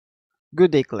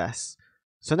Good day, class.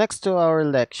 So next to our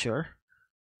lecture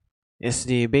is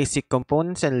the basic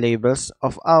components and labels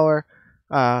of our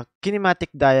kinematic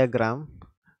diagram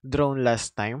drawn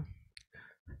last time.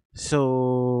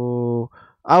 So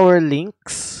our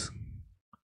links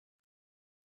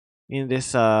in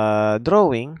this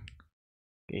drawing,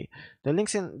 okay, the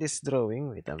links in this drawing,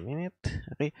 wait a minute,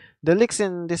 okay, the links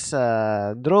in this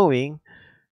drawing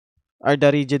are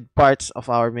the rigid parts of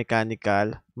our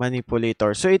mechanical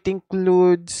manipulator. So it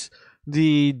includes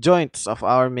the joints of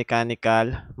our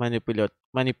mechanical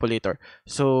manipulator.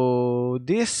 So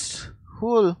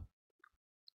whole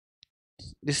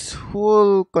this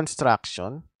whole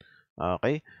construction,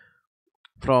 okay,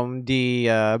 from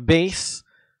the base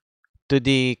to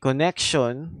the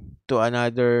connection to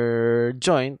another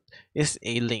joint is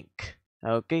a link.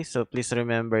 Okay, so please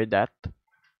remember that.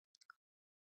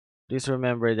 Please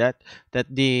remember that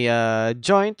the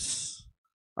joints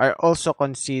are also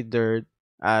considered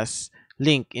as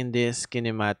link in this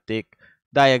kinematic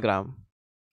diagram.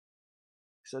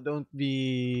 So don't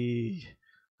be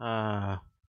uh,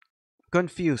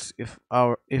 confused if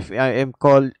I am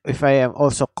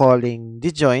also calling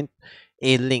the joint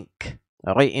a link.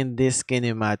 Okay, in this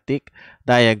kinematic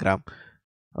diagram.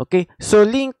 Okay, so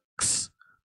links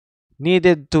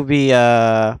needed to be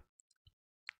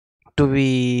to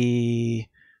be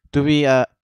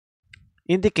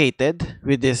indicated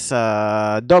with this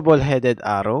double-headed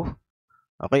arrow.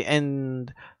 Okay,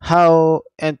 and how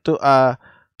and to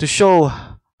show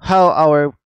how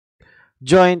our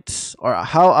joints or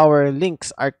how our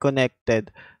links are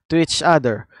connected to each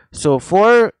other. So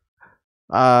for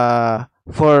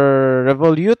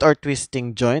revolute or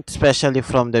twisting joint, especially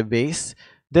from the base,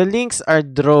 the links are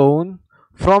drawn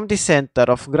from the center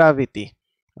of gravity.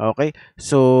 Okay,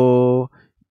 so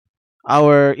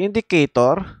our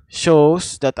indicator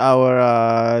shows that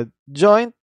our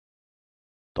joint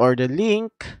or the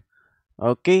link,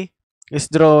 okay, is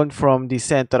drawn from the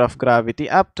center of gravity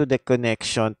up to the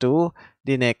connection to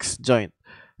the next joint.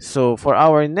 So for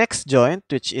our next joint,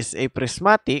 which is a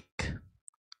prismatic,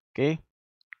 okay,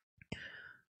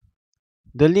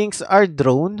 the links are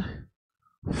drawn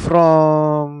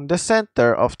from the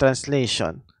center of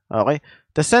translation. Okay,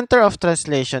 the center of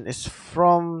translation is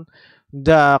from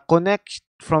the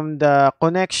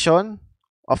connection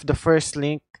of the first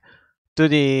link to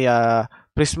the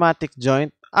prismatic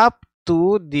joint up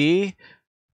to the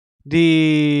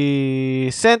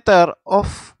center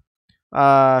of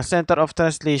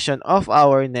translation of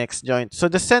our next joint. So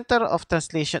the center of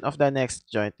translation of the next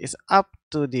joint is up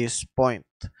to this point.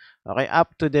 Okay,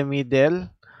 up to the middle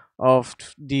of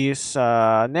this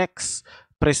next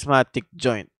prismatic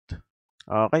joint.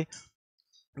 Okay,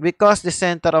 because the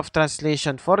center of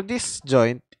translation for this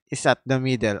joint is at the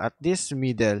middle, at this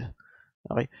middle.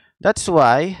 Okay, that's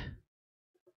why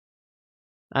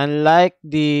unlike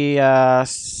the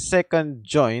second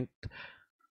joint,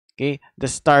 okay, the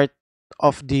start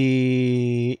of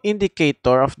the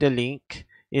indicator of the link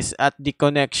is at the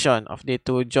connection of the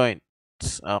two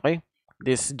joints. Okay,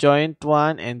 this joint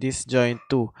 1 and this joint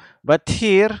 2. But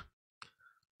here,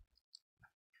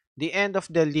 the end of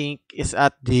the link is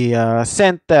at the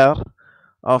center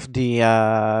of the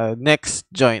next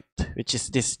joint, which is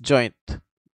this joint,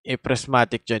 a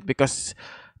prismatic joint, because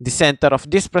the center of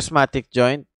this prismatic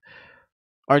joint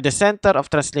or the center of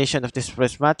translation of this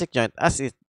prismatic joint as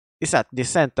it is at the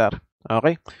center.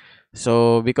 Okay,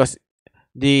 so because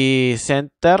the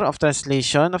center of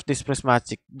translation of this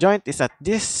prismatic joint is at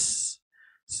this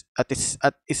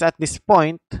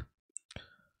point,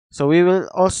 so we will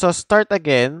also start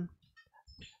again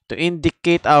to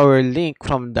indicate our link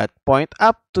from that point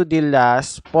up to the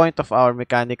last point of our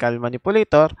mechanical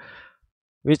manipulator,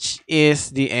 which is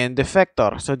the end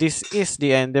effector. So this is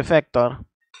the end effector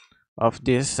of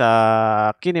this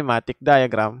kinematic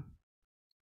diagram.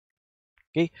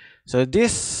 Okay, so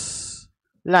these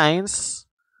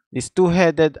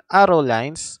two-headed arrow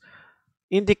lines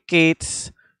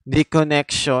indicates the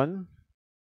connection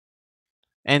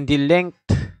and the length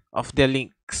of the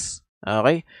links.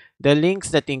 Okay, the links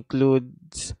that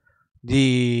includes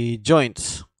the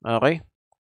joints. Okay,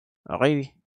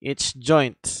 okay, each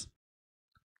joint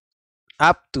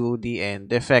up to the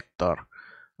end effector.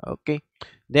 Okay,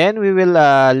 then we will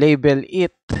label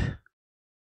it.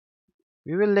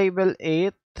 We will label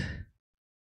it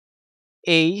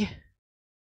A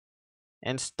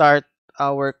and start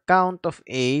our count of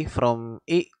A from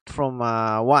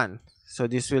 1. So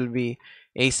this will be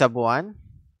A sub 1.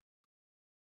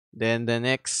 Then the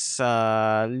next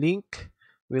link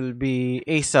will be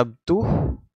A sub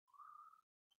 2.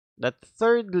 The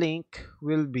third link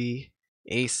will be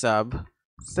A sub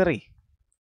 3.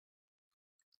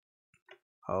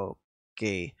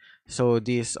 Okay. So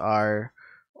these are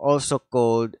also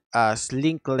called as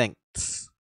link lengths.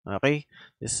 Okay.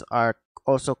 These are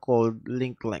also called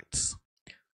link lengths.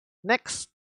 Next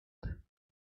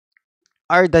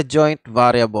are the joint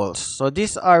variables. So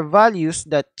these are values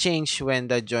that change when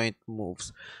the joint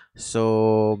moves.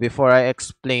 So before I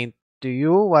explain to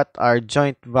you what are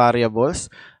joint variables,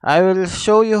 I will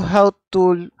show you how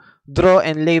to draw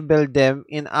and label them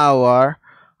in our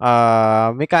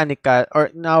mechanical or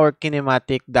in our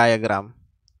kinematic diagram.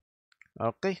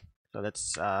 Okay, so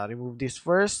let's remove this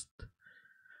first.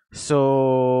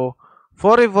 So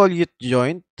for revolute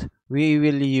joint, we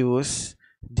will use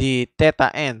the theta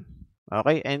n.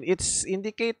 Okay, and its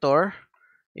indicator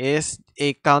is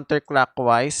a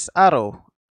counterclockwise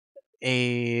arrow,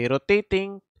 a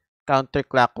rotating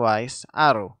counterclockwise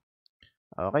arrow.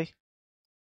 Okay,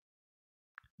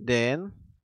 then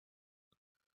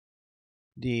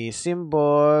the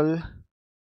symbol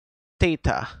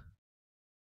theta.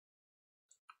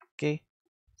 Okay,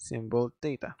 symbol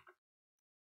theta.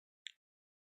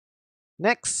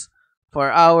 Next, for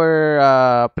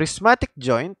our prismatic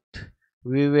joint,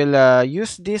 we will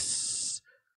use this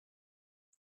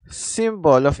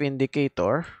symbol of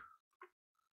indicator,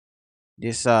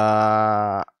 this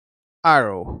arrow.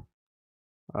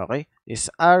 Okay, this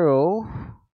arrow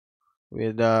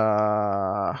with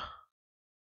a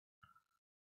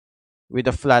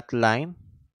flat line.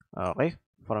 Okay,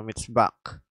 from its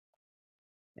back,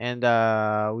 and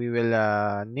we will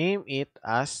name it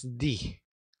as D.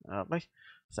 Okay,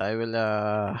 so I will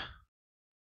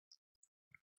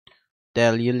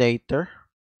tell you later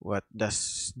what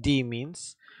does D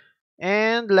means.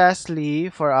 And lastly,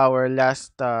 for our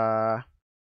last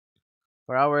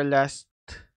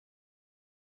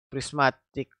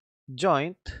prismatic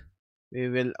joint, we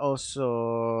will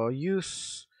also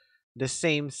use the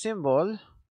same symbol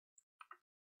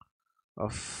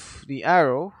of the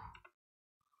arrow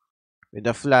with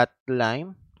a flat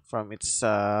line from its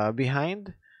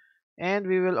behind, and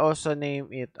we will also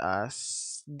name it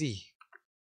as D,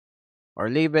 or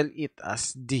label it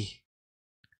as D.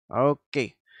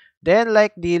 Okay, then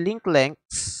like the link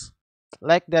lengths,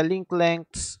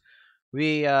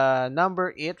 we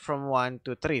number it from 1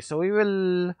 to 3. So we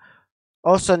will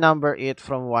also number it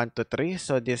from 1 to 3.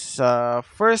 So this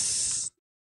first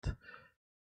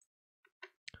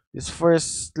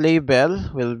label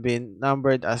will be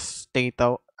numbered as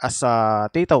theta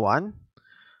 1.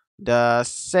 The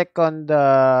second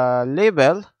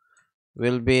label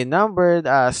will be numbered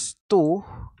as 2.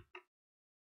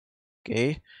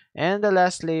 Okay, and the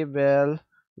last label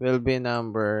will be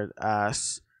numbered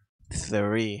as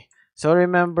 3. So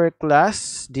remember,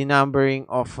 class, the numbering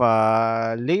of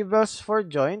labels for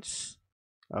joints,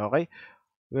 okay,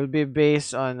 will be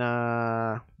based on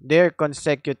their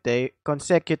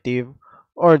consecutive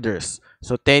orders.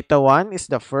 So theta 1 is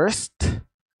the first,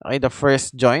 okay, the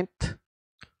first joint.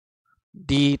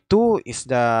 D2 is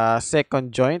the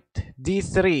second joint.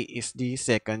 D3 is the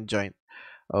second joint.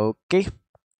 Okay.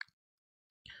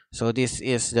 So this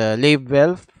is the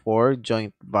label for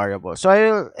joint variables. So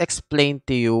I will explain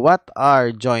to you what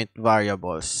are joint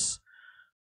variables.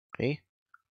 Okay.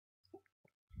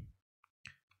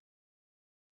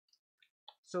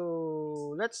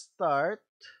 So let's start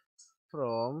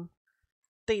from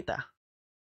theta.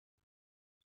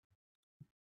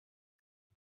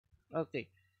 Okay.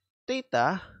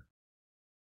 Theta.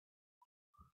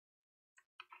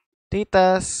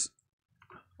 Thetas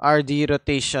are the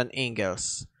rotation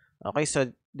angles. Okay,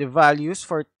 so the values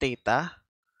for theta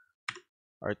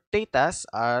or thetas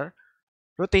are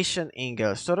rotation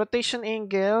angles. So rotation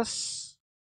angles,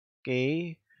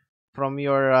 okay, from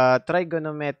your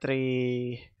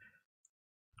trigonometry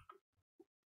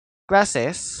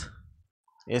classes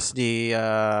is the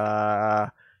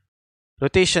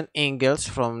rotation angles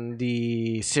from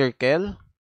the circle,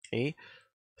 okay,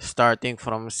 starting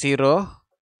from 0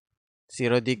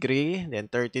 degree, then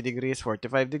 30 degrees,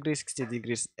 45 degrees, 60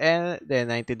 degrees, and then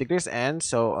 90 degrees, and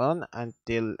so on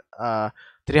until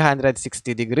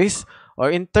 360 degrees.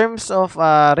 Or in terms of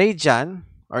radian,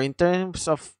 or in terms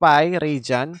of pi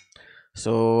radian,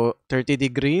 so 30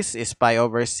 degrees is pi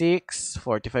over 6,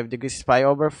 45 degrees is pi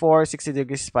over 4, 60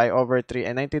 degrees is pi over 3,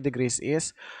 and 90 degrees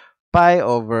is pi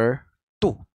over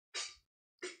 2.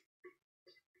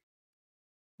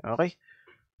 Okay?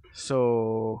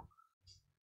 So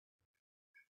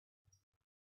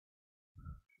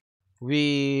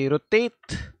we rotate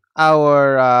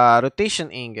our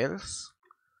rotation angles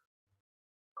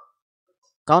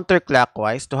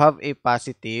counterclockwise to have a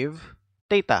positive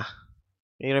theta.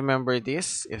 You remember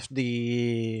this? If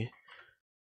the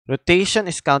rotation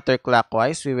is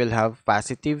counterclockwise, we will have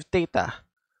positive theta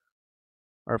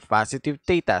or positive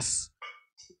thetas.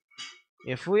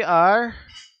 If we are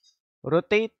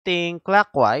rotating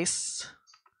clockwise,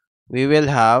 we will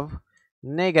have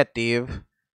negative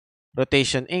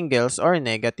rotation angles or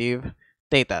negative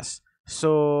thetas.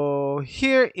 So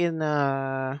here in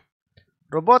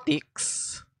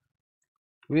robotics,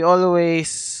 we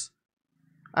always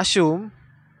assume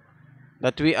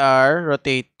that we are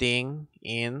rotating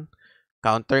in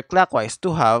counterclockwise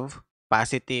to have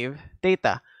positive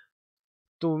theta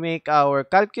to make our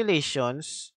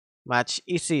calculations much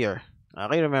easier.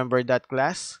 Okay, remember that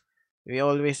class? We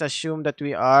always assume that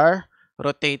we are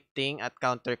rotating at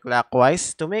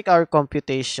counterclockwise to make our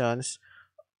computations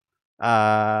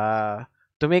uh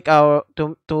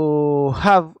to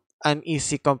have an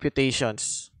easy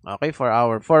computations, okay, for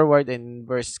our forward and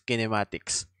inverse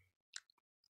kinematics.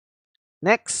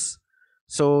 Next,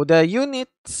 so the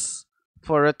units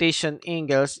for rotation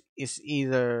angles is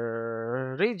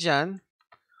either radian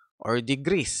or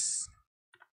degrees.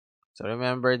 So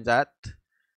remember that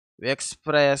we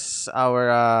express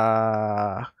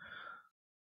our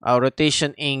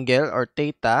rotation angle or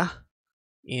theta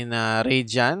in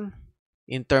radian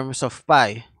in terms of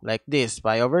pi, like this: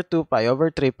 pi over 2, pi over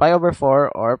 3, pi over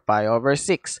 4, or pi over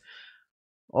 6,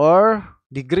 or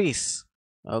degrees.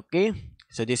 Okay,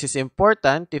 so this is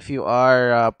important if you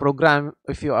are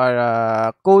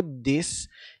code this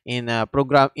in a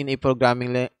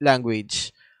programming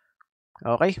language.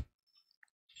 Okay,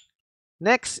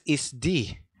 next is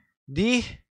d,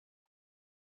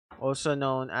 also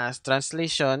known as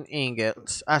translation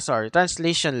angles,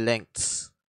 translation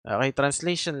lengths. Okay,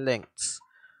 translation lengths.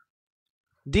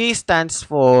 D stands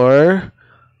for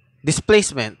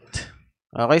displacement.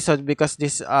 Okay, so because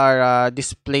these are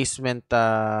displacement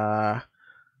arrows.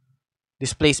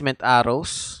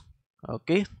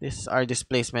 Okay, these are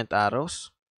displacement arrows,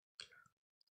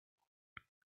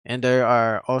 and there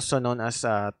are also known as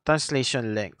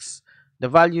translation lengths. The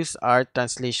values are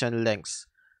translation lengths,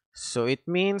 so it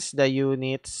means the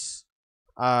units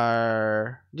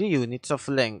are the units of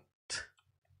length.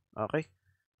 Okay,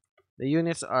 the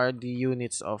units are the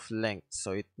units of length,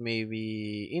 so it may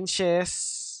be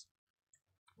inches,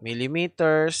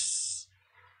 millimeters.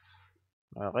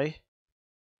 Okay,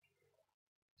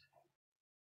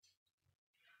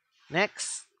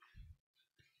 next.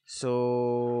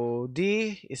 So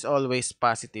D is always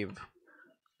positive.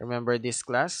 Remember this,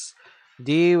 class?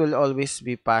 D will always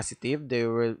be positive.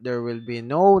 There will be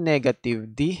no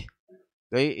negative D.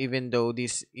 Okay, even though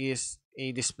this is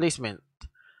a displacement.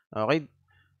 Okay,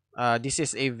 this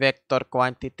is a vector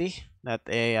quantity, not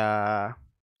a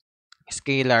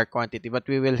scalar quantity. But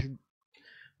we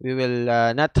will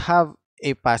not have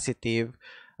a positive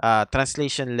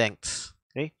translation length.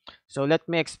 Okay, so let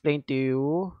me explain to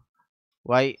you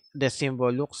why the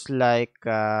symbol looks like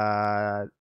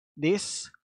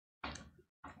this.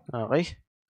 Okay,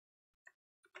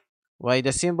 why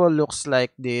the symbol looks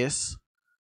like this.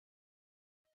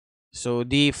 So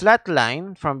the flat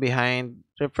line from behind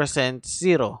represents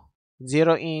 0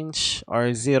 inch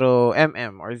or 0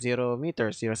 mm or 0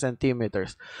 meters, 0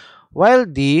 centimeters, while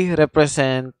D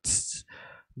represents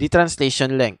the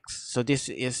translation length. So this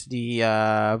is the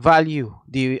value,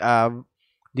 the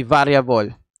variable.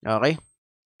 Okay,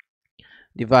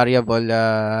 the variable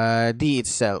D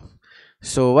itself.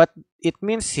 So what it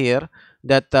means here,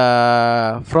 that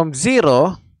from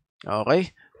 0,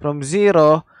 okay, from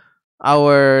 0,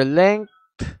 our length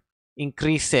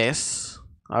increases,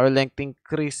 our length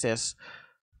increases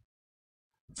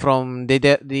from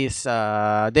this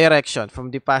direction, from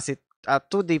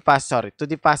to the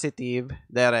positive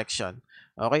direction.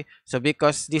 Okay, so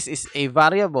because this is a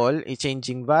variable, a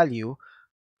changing value,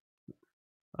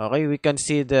 okay, we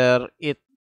consider it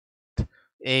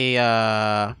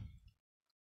a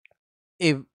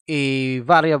a, a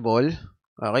variable,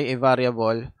 okay, a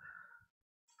variable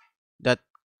that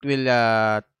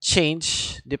will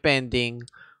change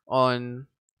on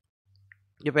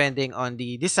depending on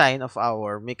the design of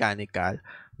our mechanical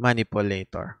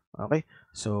manipulator. Okay,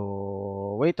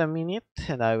 so wait a minute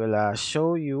and I will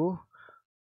show you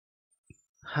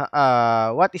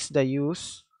what is the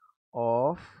use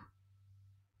of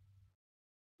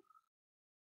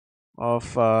of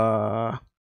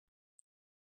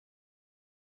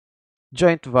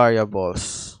joint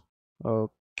variables.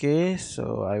 Okay,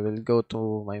 so I will go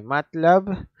to my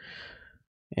MATLAB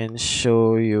and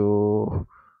show you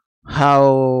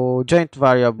how joint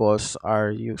variables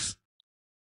are used.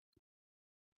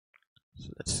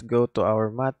 So let's go to our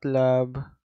MATLAB.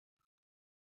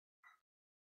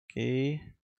 Okay,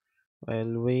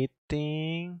 while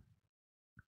waiting.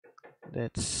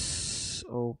 Let's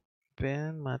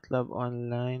open MATLAB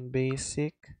Online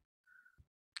Basic.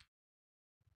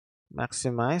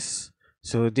 Maximize.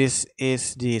 So this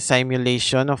is the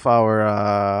simulation of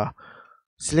our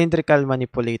cylindrical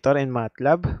manipulator in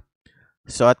MATLAB.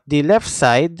 So at the left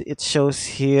side, it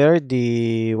shows here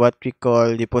the what we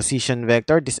call the position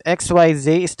vector. This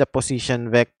XYZ is the position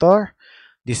vector.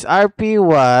 This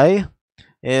RPY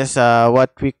is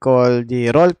what we call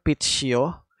the roll pitch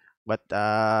yaw, but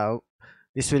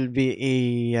this will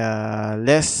be a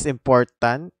less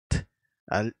important.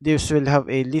 This will have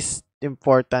a least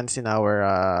importance in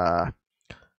our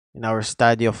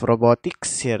study of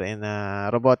robotics here in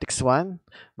Robotics 1.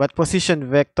 But position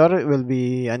vector will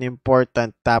be an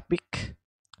important topic,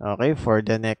 okay, for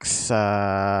the next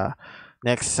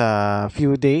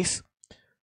few days.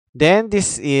 Then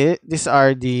these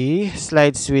are the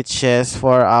slide switches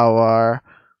for our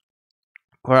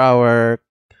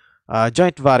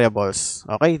joint variables.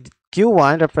 Okay,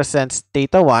 Q1 represents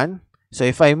theta 1. So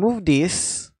if I move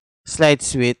this slide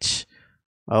switch,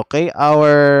 okay,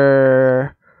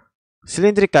 our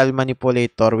cylindrical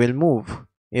manipulator will move.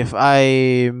 If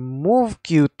I move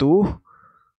Q2,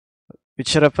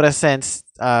 which represents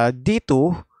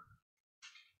D2,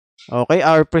 okay,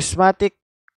 our prismatic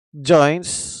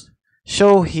joints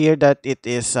show here that it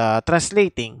is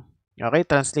translating. Okay,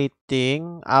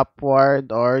 translating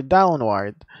upward or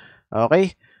downward.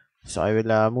 Okay, so I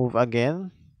will move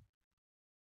again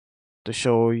to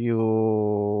show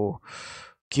you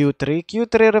Q3.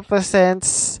 Q3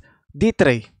 represents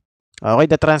D3. Okay,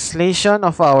 the translation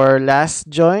of our last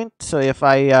joint. So if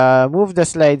I move the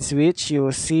slide switch,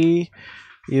 you see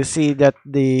that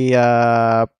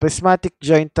the prismatic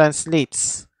joint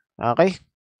translates. Okay.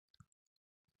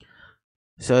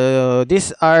 So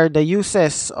these are the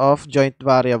uses of joint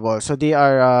variables. So they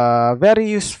are very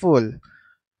useful.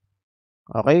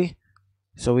 Okay.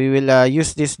 So we will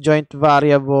use these joint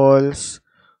variables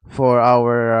for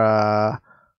our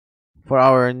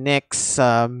next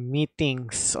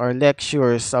meetings or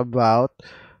lectures about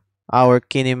our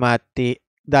kinematic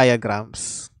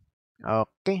diagrams.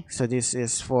 Okay, so this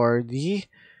is for the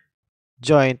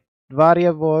joint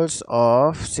variables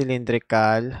of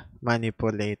cylindrical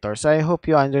manipulator. So I hope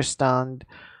you understand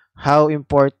how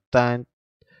important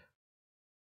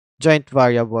joint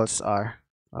variables are.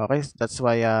 Okay, that's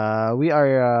why we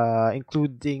are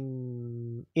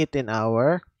including it in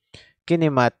our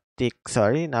kinematic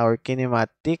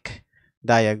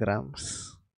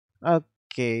diagrams.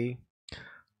 Okay,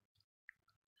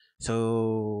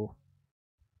 so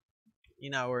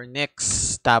in our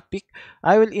next topic,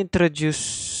 I will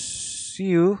introduce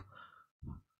you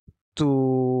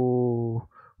to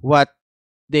what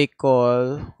they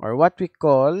call or what we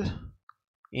call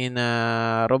in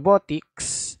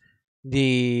robotics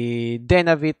the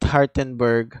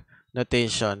Denavit-Hartenberg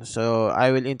notation. So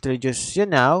I will introduce you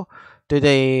now to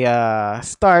the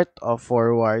start of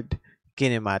forward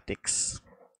kinematics.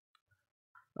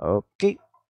 Okay.